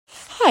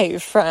Hi,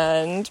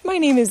 friend. My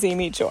name is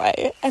Amy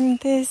Joy, and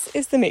this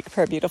is the Make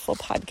Prayer Beautiful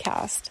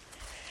podcast.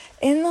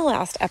 In the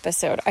last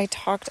episode, I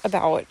talked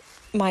about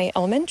my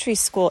elementary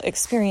school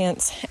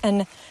experience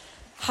and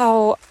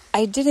how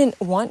I didn't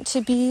want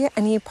to be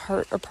any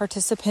part or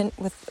participant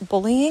with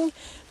bullying,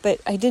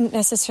 but I didn't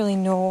necessarily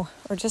know,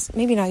 or just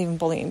maybe not even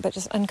bullying, but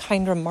just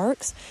unkind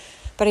remarks,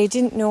 but I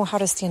didn't know how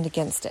to stand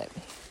against it.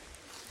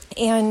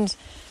 And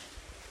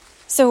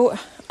so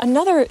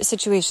another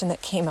situation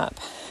that came up,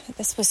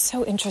 this was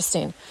so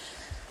interesting.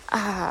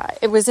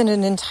 It was in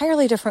an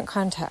entirely different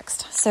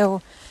context.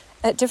 So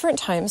at different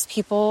times,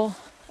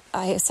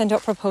 I send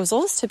out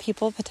proposals to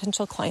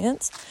potential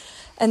clients,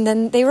 and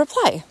then they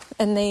reply,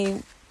 and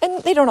they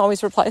don't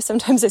always reply.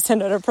 Sometimes I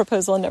send out a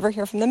proposal and never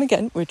hear from them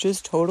again, which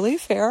is totally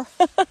fair.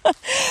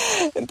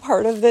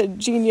 Part of the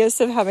genius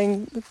of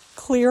having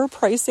clear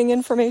pricing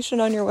information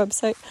on your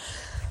website.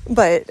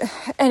 But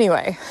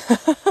anyway,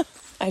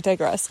 I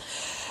digress.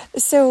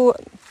 So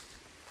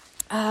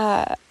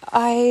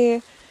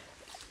I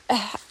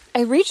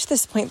reached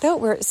this point, though,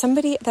 where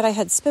somebody that I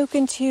had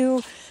spoken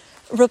to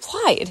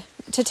replied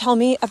to tell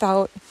me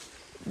about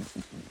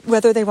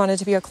whether they wanted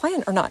to be a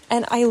client or not.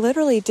 And I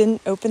literally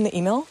didn't open the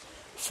email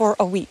for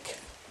a week.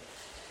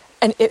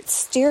 And it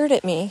stared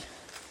at me,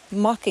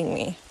 mocking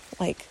me,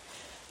 like,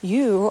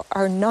 you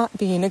are not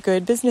being a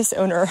good business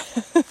owner.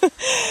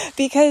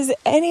 Because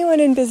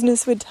anyone in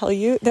business would tell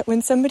you that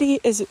when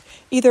somebody is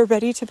either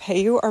ready to pay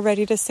you or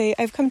ready to say,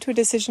 I've come to a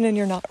decision and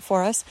you're not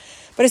for us,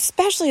 but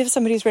especially if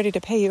somebody's ready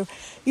to pay you,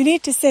 you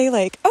need to say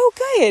like, oh,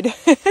 good,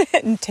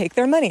 and take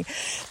their money.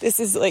 This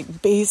is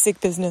like basic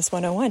business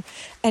 101.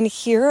 And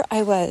here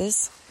I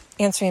was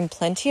answering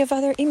plenty of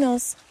other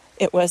emails.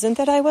 It wasn't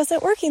that I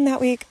wasn't working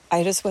that week.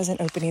 I just wasn't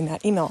opening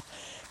that email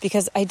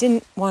because I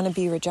didn't want to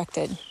be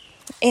rejected.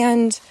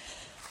 And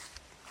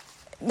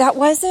that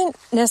wasn't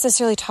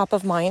necessarily top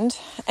of mind.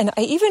 And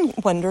I even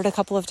wondered a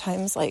couple of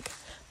times, like,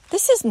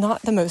 this is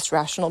not the most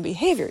rational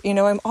behavior. You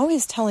know, I'm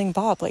always telling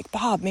Bob, like,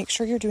 Bob, make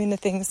sure you're doing the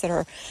things that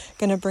are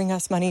going to bring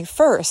us money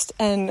first.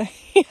 And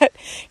yet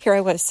here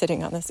I was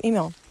sitting on this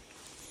email.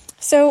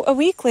 So a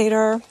week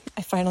later,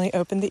 I finally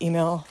opened the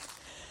email.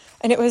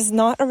 And it was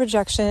not a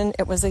rejection.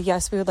 It was a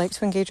yes, we would like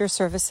to engage your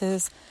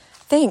services.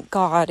 Thank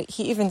God.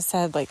 He even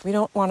said, like, we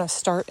don't want to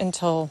start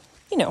until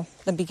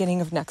the beginning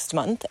of next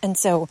month. And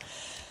so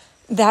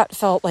that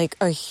felt like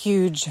a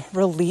huge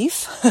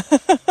relief.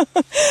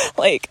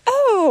 Like,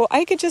 oh,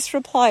 I could just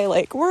reply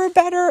like, we're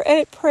better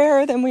at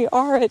prayer than we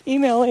are at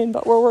emailing,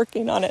 but we're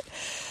working on it,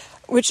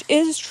 which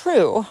is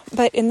true.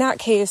 But in that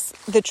case,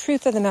 the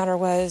truth of the matter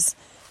was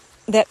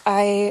that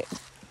I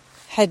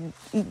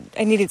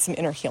needed some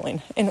inner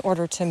healing in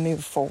order to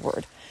move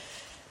forward.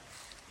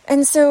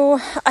 And so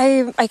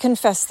I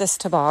confessed this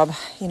to Bob,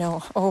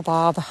 oh,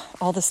 Bob,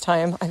 all this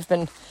time I've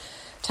been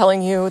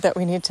telling you that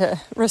we need to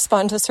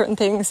respond to certain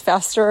things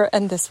faster,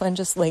 and this one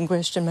just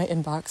languished in my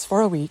inbox for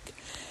a week.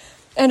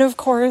 And of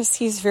course,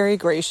 he's very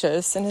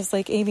gracious and is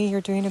like, Amy, you're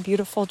doing a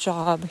beautiful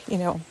job,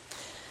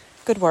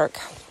 good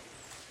work.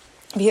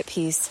 Be at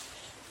peace.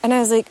 And I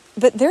was like,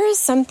 but there is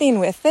something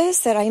with this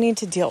that I need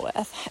to deal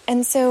with.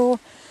 And so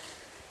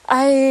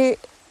I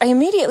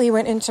immediately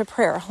went into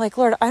prayer, like,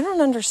 Lord, I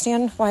don't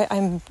understand why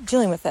I'm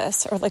dealing with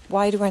this, or like,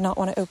 why do I not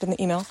want to open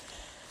the email?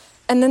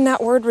 And then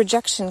that word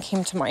rejection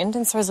came to mind.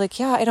 And so I was like,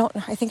 I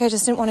think I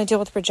just didn't want to deal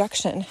with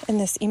rejection in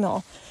this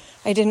email.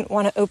 I didn't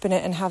want to open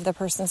it and have the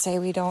person say,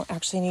 we don't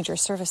actually need your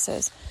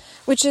services,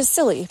 which is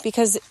silly,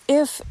 because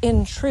if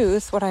in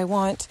truth, what I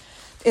want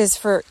is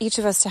for each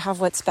of us to have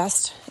what's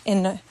best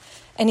in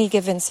any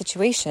given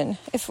situation,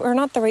 if we're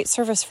not the right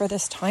service for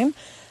this time,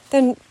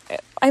 then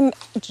I'm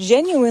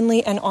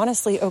genuinely and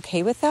honestly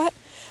okay with that.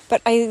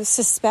 But I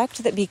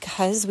suspect that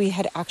because we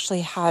had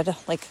actually had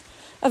like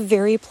a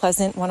very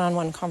pleasant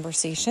one-on-one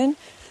conversation,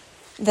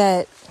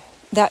 that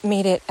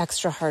made it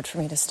extra hard for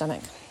me to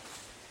stomach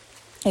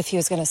if he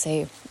was going to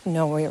say,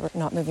 no, we're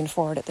not moving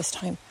forward at this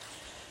time.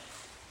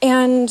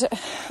 And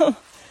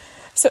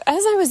so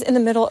as I was in the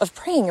middle of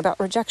praying about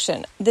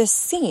rejection, this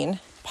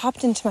scene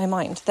popped into my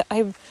mind that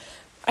I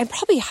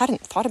probably hadn't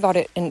thought about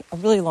it in a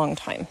really long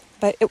time,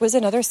 but it was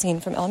another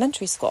scene from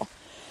elementary school.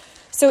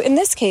 So in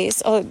this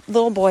case, a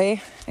little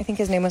boy, I think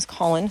his name was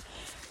Colin,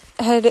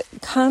 had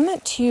come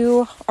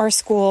to our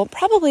school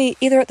probably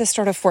either at the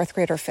start of 4th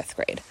grade or 5th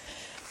grade.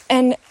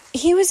 And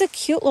he was a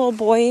cute little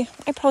boy.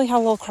 I probably had a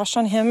little crush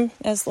on him,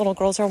 as little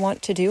girls are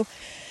wont to do.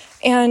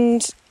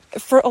 And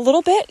for a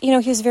little bit, he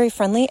was very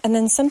friendly, and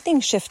then something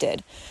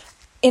shifted.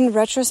 In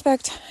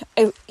retrospect,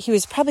 he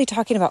was probably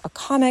talking about a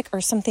comic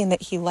or something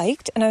that he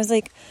liked. And I was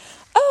like,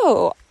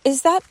 oh,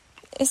 is that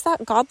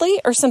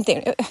godly or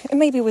something? It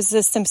maybe was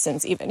The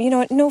Simpsons even,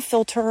 no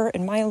filter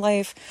in my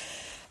life.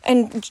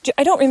 And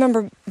I don't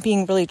remember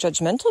being really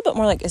judgmental, but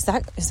more like, is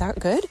that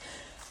good?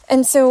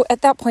 And so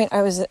at that point,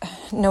 I was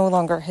no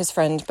longer his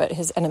friend, but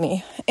his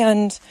enemy.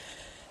 And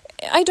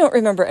I don't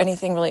remember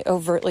anything really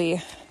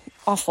overtly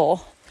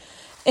awful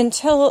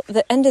until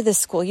the end of this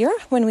school year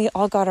when we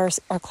all got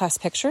our class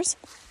pictures.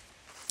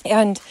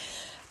 And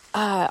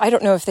I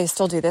don't know if they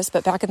still do this,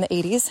 but back in the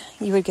 80s,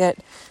 you would get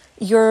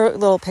your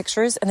little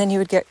pictures, and then you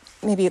would get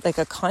maybe like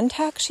a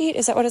contact sheet.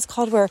 Is that what it's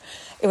called? Where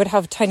it would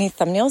have tiny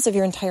thumbnails of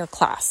your entire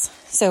class.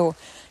 So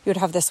you would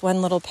have this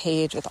one little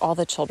page with all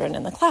the children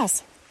in the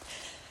class.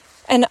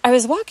 And I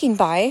was walking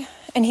by,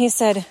 and he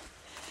said,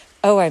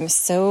 "Oh, I'm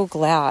so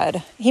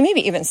glad." He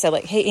maybe even said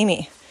like, "Hey,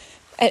 Amy,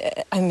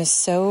 I'm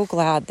so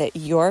glad that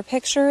your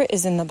picture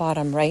is in the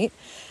bottom right,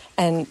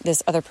 and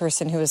this other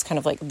person who is kind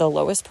of like the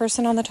lowest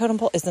person on the totem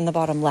pole is in the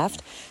bottom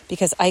left,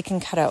 because I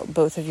can cut out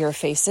both of your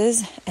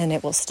faces and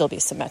it will still be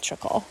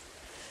symmetrical."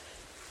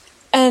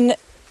 And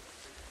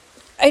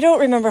I don't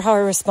remember how I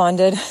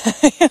responded.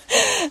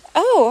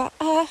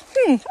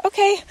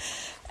 Okay.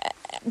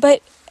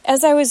 But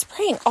as I was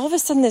praying, all of a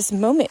sudden this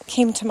moment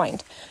came to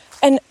mind.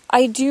 And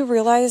I do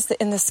realize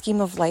that in the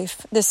scheme of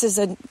life,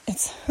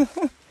 it's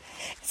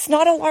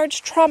not a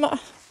large trauma.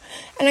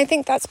 And I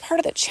think that's part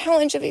of the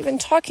challenge of even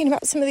talking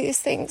about some of these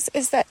things,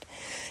 is that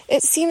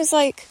it seems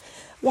like,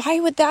 why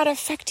would that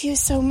affect you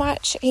so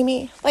much,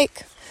 Amy?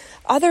 Like,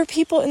 other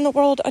people in the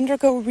world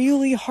undergo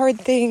really hard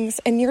things,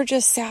 and you're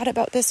just sad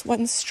about this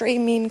one stray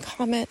mean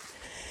comment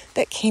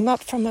that came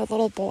up from a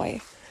little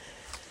boy.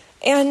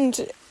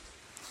 And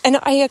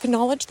I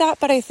acknowledge that,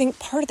 but I think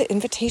part of the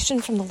invitation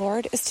from the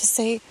Lord is to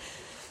say,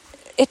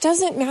 it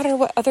doesn't matter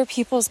what other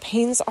people's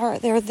pains are.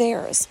 They're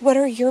theirs. What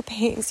are your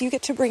pains? You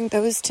get to bring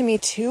those to me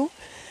too.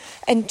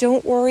 And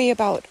don't worry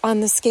about,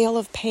 on the scale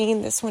of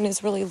pain, this one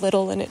is really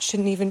little and it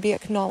shouldn't even be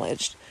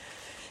acknowledged.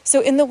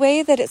 So in the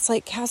way that it's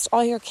like, cast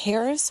all your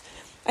cares,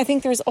 I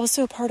think there's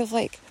also a part of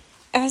like,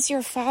 as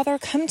your father,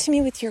 come to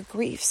me with your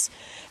griefs.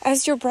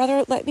 As your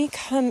brother, let me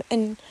come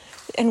and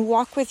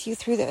walk with you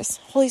through this.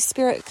 Holy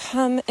Spirit,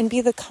 come and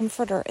be the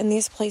comforter in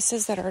these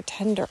places that are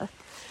tender.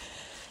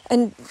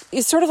 And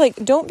it's sort of like,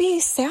 don't be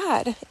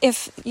sad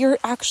if you're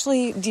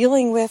actually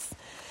dealing with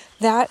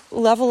that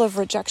level of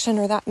rejection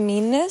or that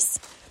meanness,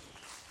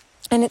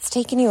 and it's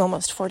taken you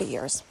almost 40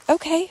 years.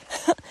 Okay,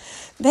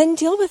 then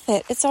deal with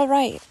it. It's all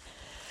right.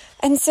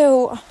 And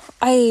so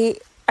I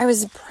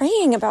was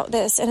praying about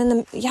this,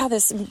 and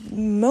this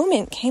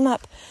moment came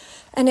up,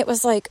 and it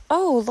was like,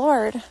 oh,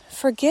 Lord,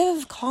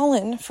 forgive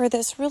Colin for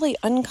this really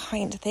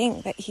unkind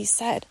thing that he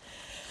said.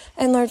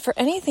 And Lord, for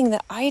anything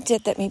that I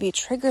did that maybe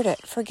triggered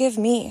it, forgive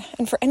me.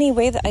 And for any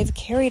way that I've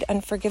carried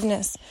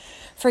unforgiveness,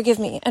 forgive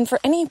me. And for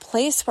any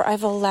place where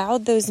I've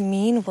allowed those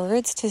mean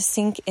words to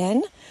sink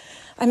in,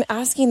 I'm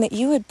asking that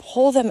you would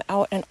pull them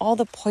out and all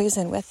the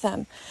poison with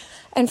them.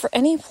 And for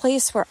any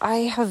place where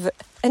I have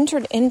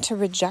entered into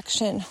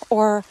rejection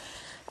or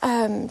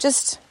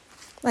just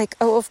like,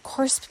 oh, of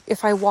course,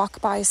 if I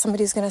walk by,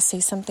 somebody's going to say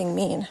something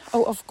mean.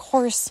 Oh, of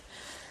course,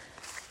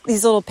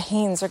 these little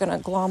pains are going to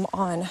glom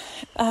on.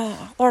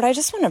 Lord, I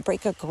just want to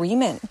break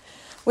agreement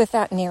with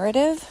that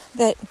narrative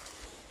that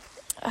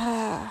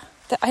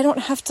I don't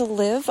have to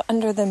live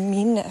under the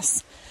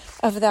meanness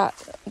of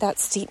that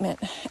statement.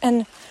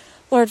 And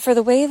Lord, for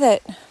the way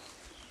that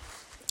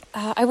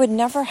I would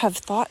never have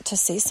thought to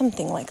say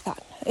something like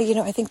that.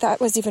 I think that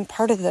was even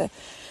part of the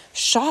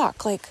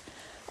shock. Like,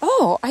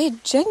 oh, I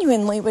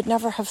genuinely would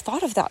never have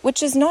thought of that,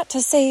 which is not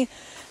to say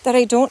that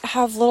I don't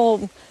have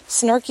little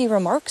snarky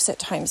remarks at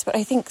times, but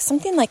I think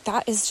something like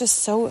that is just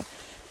so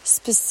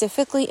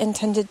specifically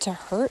intended to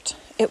hurt.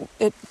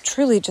 It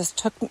truly just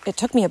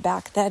took me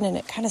aback then, and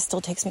it kind of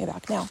still takes me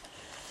aback now.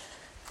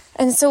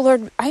 And so,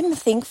 Lord, I'm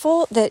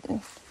thankful that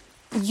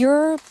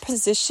your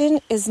position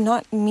is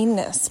not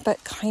meanness,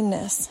 but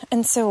kindness.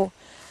 And so,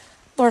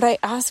 Lord, I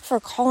ask for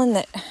Colin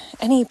that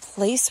any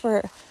place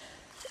where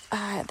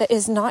that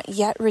is not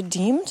yet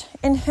redeemed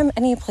in him,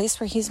 any place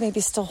where he's maybe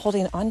still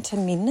holding on to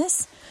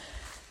meanness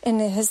in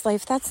his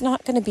life, that's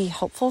not going to be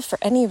helpful for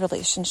any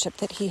relationship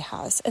that he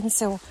has. And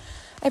so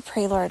I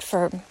pray, Lord,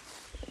 for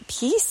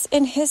peace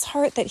in his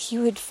heart, that he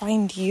would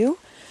find you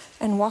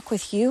and walk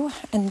with you,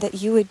 and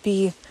that you would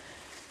be,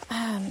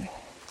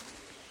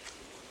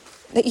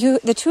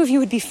 the two of you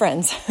would be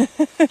friends.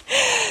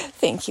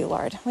 Thank you,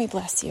 Lord. We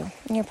bless you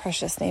in your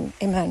precious name.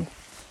 Amen.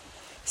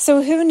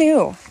 So who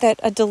knew that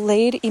a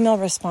delayed email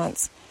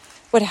response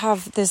would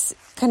have this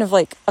kind of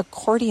like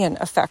accordion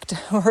effect,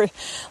 or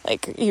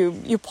like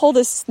you pull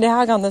this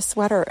snag on the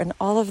sweater and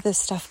all of this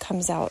stuff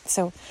comes out.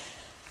 So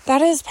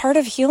that is part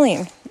of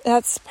healing.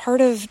 That's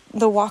part of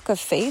the walk of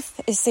faith,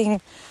 is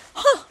saying,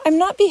 I'm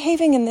not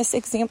behaving in this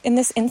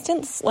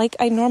instance like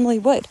I normally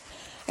would.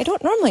 I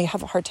don't normally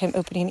have a hard time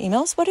opening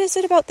emails. What is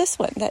it about this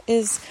one that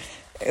is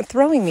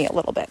throwing me a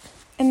little bit?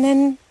 And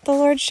then the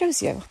Lord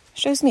shows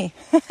me.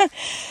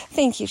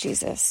 Thank you,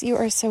 Jesus. You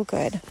are so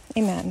good.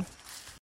 Amen.